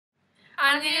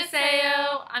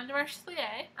Annyeonghaseyo. I'm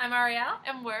Demarcia. I'm Ariel.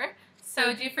 And we're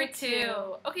Soju for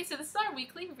Two. Okay, so this is our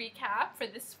weekly recap for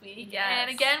this week. Yes. And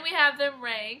again, we have them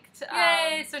ranked.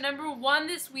 Yay! So number one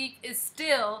this week is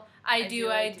still I Do.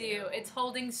 It's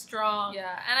holding strong.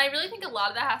 Yeah, and I really think a lot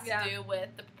of that has to do with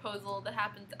the proposal that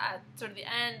happens at sort of the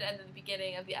end and then the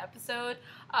beginning of the episode.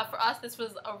 For us, this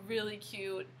was a really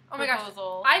cute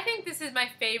proposal. I think this is my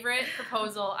favorite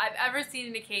proposal I've ever seen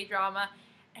in a K-drama,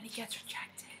 and it gets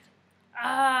rejected.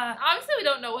 Obviously, we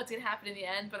don't know what's going to happen in the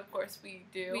end, but of course we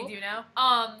do. We do know.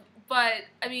 But,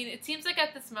 I mean, it seems like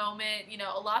at this moment, you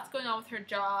know, a lot's going on with her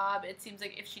job. It seems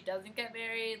like if she doesn't get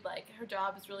married, like, her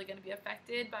job is really going to be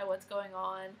affected by what's going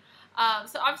on.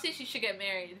 So, obviously, she should get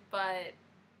married, but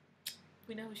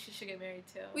we know who she should get married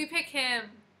to. We pick him.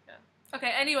 Yeah.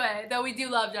 Okay, anyway, though we do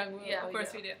love Jungwoo. Yeah, of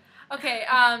course we do. Okay,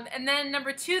 and then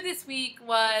number two this week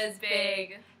was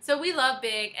Big. So we love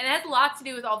Big, and it has a lot to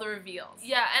do with all the reveals.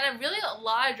 Yeah, and really a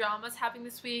lot of dramas happening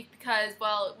this week because,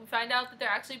 well, we find out that they're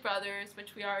actually brothers,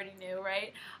 which we already knew,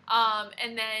 right?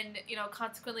 And then, you know,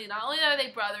 consequently, not only are they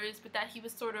brothers, but that he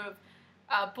was sort of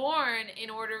born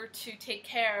in order to take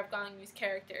care of Gong Yu's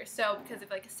character, so because of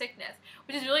like a sickness,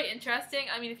 which is really interesting.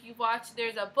 I mean, if you watch,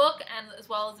 there's a book and as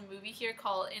well as a movie here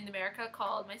in America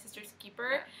called My Sister's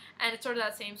Keeper, and it's sort of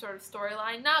that same sort of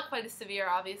storyline, not quite as severe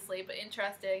obviously, but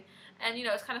interesting. And you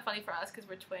know, it's kind of funny for us because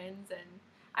we're twins, and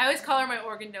I always call her my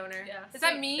organ donor. Yeah. Does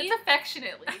that mean? It's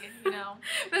affectionately, you know.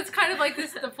 But it's kind of like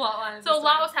the plot line. So a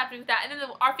lot was happening with that. And then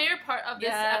our favorite part of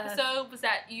this episode was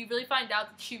that you really find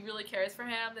out that she really cares for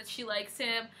him, that she likes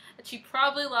him, that she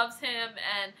probably loves him,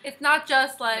 and it's not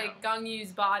just like Gong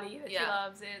Yu's body that she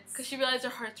loves. It's because she realized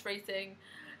her heart's racing,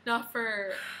 not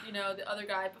for, you know, the other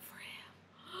guy, but for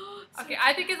him. So okay,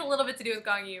 I think it's a little bit to do with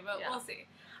Gong Yu, but we'll see.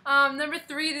 Number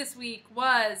three this week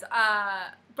was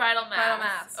Bridal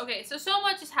Mask. Okay, so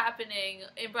much is happening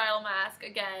in Bridal Mask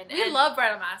again. We love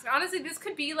Bridal Mask. Honestly, this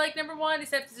could be like number one,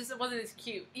 except it wasn't as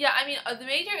cute. Yeah, I mean, the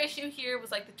major issue here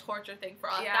was like the torture thing for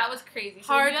us. Yeah. That was crazy.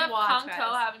 Hard so to watch,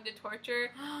 Kang-to having to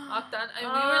torture Oktan. I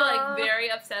mean, we were like very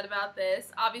upset about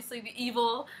this. Obviously, the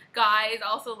evil guy is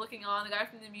also looking on, the guy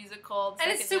from the musical.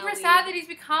 And it's super sad that he's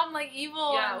become like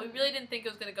evil. Yeah, we really didn't think it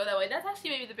was going to go that way. That's actually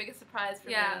maybe the biggest surprise for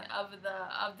me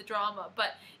of the drama.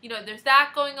 But, you know, there's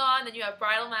that going on. Then you have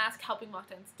Bridal Mask helping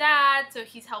Oktan's dad, so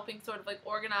he's helping sort of like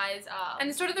organize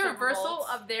and sort of the reversal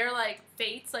of their like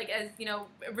fates, like as you know,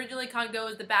 originally Kang-do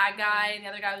was the bad guy and the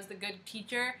other guy was the good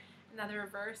teacher, and now the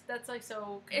reverse. That's like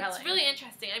so compelling. It's really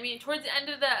interesting. I mean, towards the end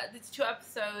of these two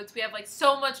episodes, we have like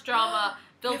so much drama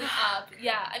building up.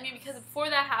 Yeah, I mean, because before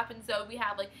that happens though, we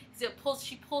have like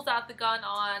she pulls out the gun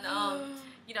on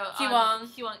you know, Hwang.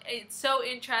 It's so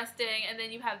interesting, and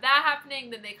then you have that happening.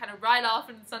 Then they kind of ride off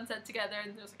in the sunset together,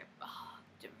 and there's like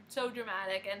so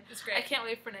dramatic, and it's great. I can't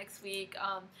wait for next week.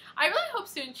 I really hope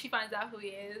soon she finds out who he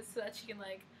is, so that she can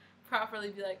like properly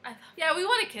be like, I love you. Yeah, we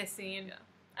want a kiss scene. Yeah.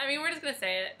 I mean, we're just gonna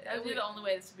say it. That would be the only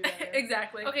way this would be better.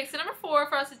 Exactly. Okay, so number four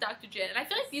for us is Dr.Jin, and I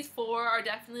feel like these four are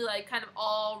definitely like kind of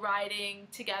all riding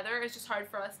together. It's just hard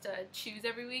for us to choose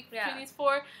every week between these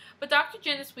four. But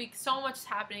Dr.Jin this week, so much is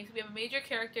happening. So we have a major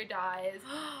character dies.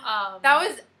 That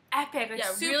was epic, like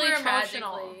super really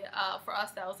emotional. For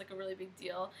us, that was like a really big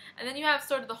deal. And then you have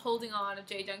sort of the holding on of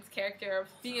Jae-jung's character of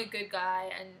being a good guy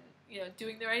and, you know,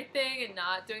 doing the right thing and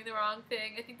not doing the wrong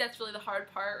thing. I think that's really the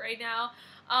hard part right now.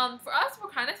 For us, we're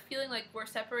kind of feeling like we're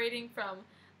separating from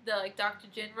the like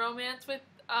Dr.Jin romance with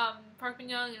Park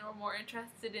Min-young, and we're more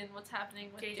interested in what's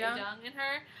happening with Jae-jung and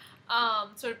her.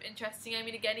 Sort of interesting. I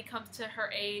mean, again, he comes to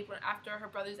her aid after her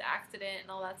brother's accident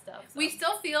and all that stuff. So. We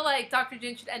still feel like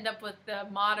Dr.Jin should end up with the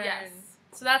modern. Yes.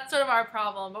 So that's sort of our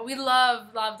problem. But we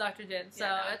love Dr.Jin. So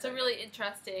yeah, no, it's a really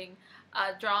interesting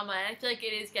drama, and I feel like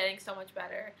it is getting so much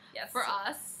better for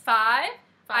us. Five.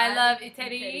 I love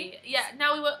Iteri. Yeah.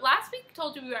 Now last week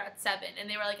told you we were at 7, and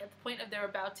they were like at the point of they're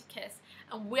about to kiss,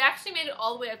 and we actually made it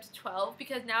all the way up to 12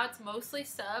 because now it's mostly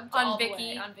subbed on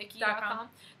Viki.com,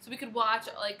 so we could watch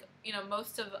like, you know,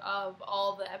 most of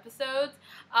all the episodes.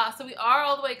 So we are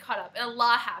all the way caught up, and a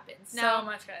lot happens. Now, so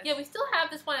much, guys. Yeah, we still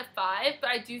have this one at 5, but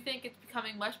I do think it's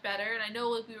becoming much better. And I know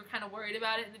like we were kind of worried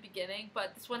about it in the beginning,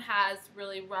 but this one has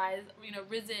really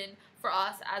risen for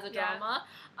us as a drama.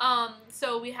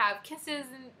 So we have kisses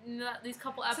in these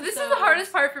couple episodes. So this is the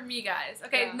hardest part for me, guys.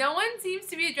 Okay, no one seems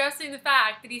to be addressing the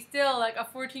fact that he's still like a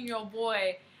 14-year-old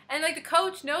boy, And, like, the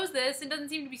coach knows this and doesn't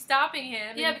seem to be stopping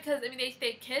him. Yeah, because, I mean,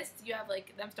 they kissed. You have,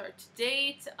 like, them start to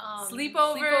date.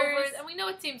 Sleepovers. And we know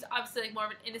it seems, obviously, like, more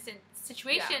of an innocent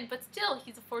situation, but still,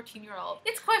 he's a 14-year-old.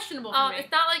 It's questionable for me.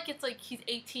 It's not like it's, like, he's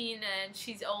 18 and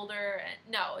she's older.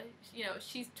 And no, you know,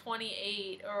 she's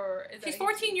 28 or... She's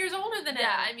 14 years older than him.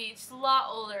 Yeah, I mean, she's a lot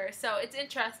older. So it's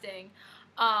interesting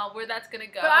where that's going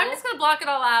to go. But I'm just going to block it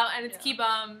all out and it's keep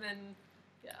and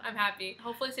I'm happy.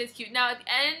 Hopefully it stays cute. Now, at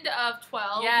the end of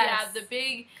 12, we have the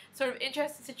big sort of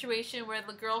interesting situation where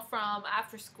the girl from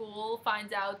after school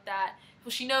finds out that,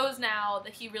 well, she knows now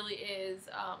that he really is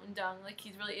Dung. Like,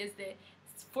 he really is the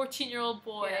 14-year-old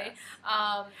boy. Yes.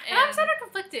 And I'm sort of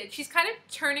conflicted. She's kind of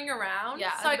turning around.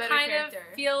 Yeah, so I kind of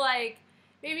feel like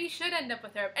maybe he should end up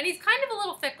with her. And he's kind of a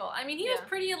little fickle. I mean, he was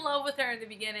pretty in love with her in the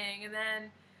beginning, and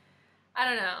then, I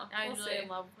don't know. I was really in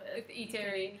love with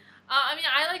Iteri. I mean,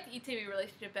 I like the Iteri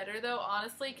relationship better, though,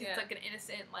 honestly, because it's like an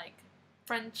innocent, like,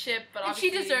 friendship. But and she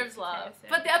deserves love.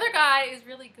 But the other guy is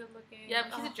really good looking. Yeah,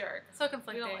 but he's a jerk. So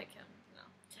conflicting. We don't like him.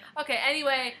 Okay,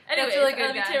 anyway, that's really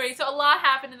good, guys. So a lot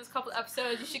happened in this couple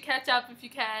episodes. You should catch up if you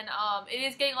can. It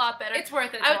is getting a lot better. It's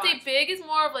worth it. I would say Big is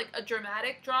more of like a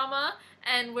dramatic drama,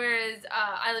 and whereas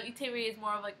I Love Iteri is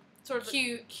more of like sort of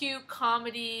cute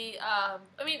comedy. I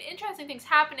mean, interesting things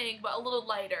happening, but a little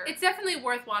lighter. It's definitely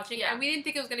worth watching, and we didn't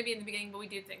think it was going to be in the beginning, but we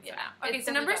did think so now. Okay,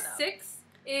 so number 6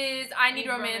 is I Need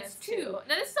Romance 2.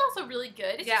 Now this is also really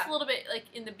good. It's just a little bit like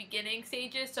in the beginning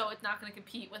stages, so it's not going to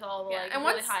compete with all the like and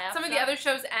really once high up some of the other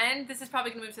shows end, this is probably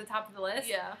going to move to the top of the list.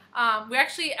 Yeah. We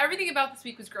actually everything about this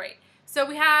week was great. So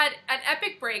we had an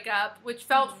epic breakup, which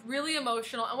felt really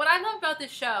emotional. And what I love about this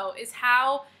show is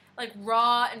how like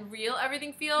raw and real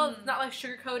everything feels. It's not like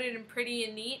sugar coated and pretty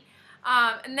and neat.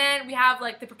 And then we have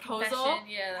like the proposal, that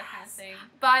kind of thing,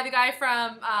 by the guy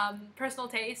from Personal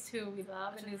Taste, who we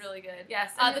love, which is really good.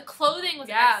 Yes, the clothing was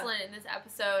excellent in this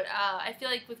episode. I feel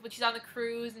like when she's on the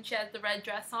cruise and she has the red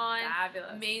dress on,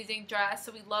 fabulous, amazing dress.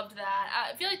 So we loved that.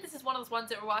 I feel like this is one of those ones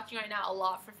that we're watching right now a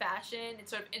lot for fashion.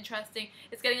 It's sort of interesting.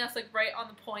 It's getting us like right on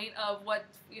the point of what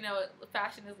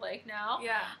fashion is like now.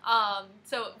 Yeah.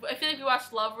 So I feel like we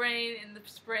watched Love Rain in the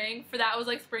spring. For that was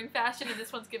like spring fashion, and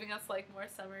this one's giving us like more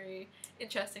summery,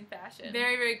 interesting fashion.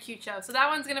 Very, very cute show. So that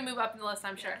one's going to move up in the list,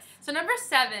 I'm sure. So number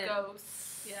 7.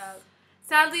 Ghost. Yeah.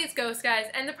 Sadly, it's Ghost, guys.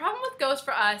 And the problem with Ghost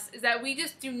for us is that we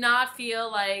just do not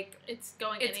feel like it's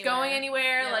going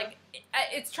anywhere. Yeah. Like,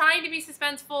 it's trying to be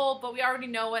suspenseful, but we already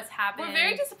know what's happening. We're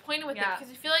very disappointed with it because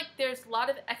we feel like there's a lot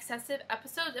of excessive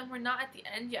episodes and we're not at the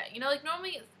end yet. Like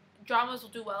normally dramas will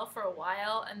do well for a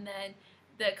while and then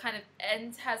the kind of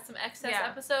end has some excess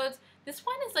episodes. This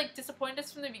one is like disappointed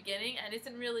us from the beginning and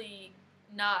isn't really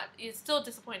it's still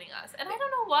disappointing us. And I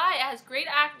don't know why. It has great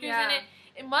actors in it.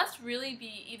 It must really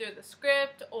be either the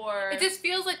script or... It just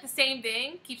feels like the same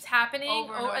thing keeps happening.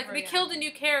 Over and over like they again. killed a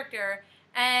new character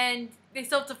and they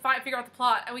still have to figure out the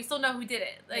plot and we still know who did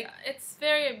it. Like it's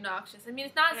very obnoxious. I mean,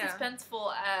 it's not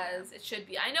suspenseful as it should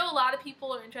be. I know a lot of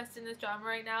people are interested in this genre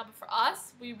right now, but for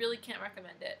us, we really can't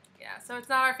recommend it. Yeah, so it's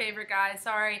not our favorite, guys.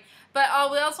 Sorry. But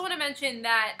we also want to mention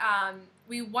that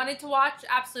we wanted to watch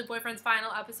Absolute Boyfriend's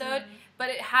final episode, but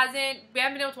we haven't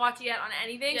been able to watch it yet on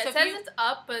anything. Yeah, so it says it's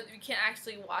up, but we can't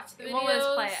actually watch the videos. Won't let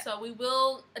us play it. So we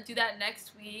will do that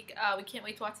next week. We can't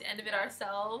wait to watch the end of it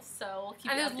ourselves, so we'll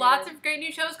keep And you there's updated. lots of great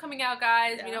new shows coming out,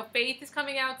 guys. Yeah. Faith is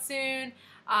coming out soon.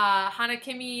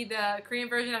 Hanakimi, the Korean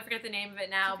version, I forget the name of it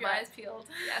now. Keep your eyes peeled.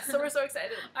 Yeah, so we're so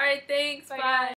excited. All right, thanks. Bye.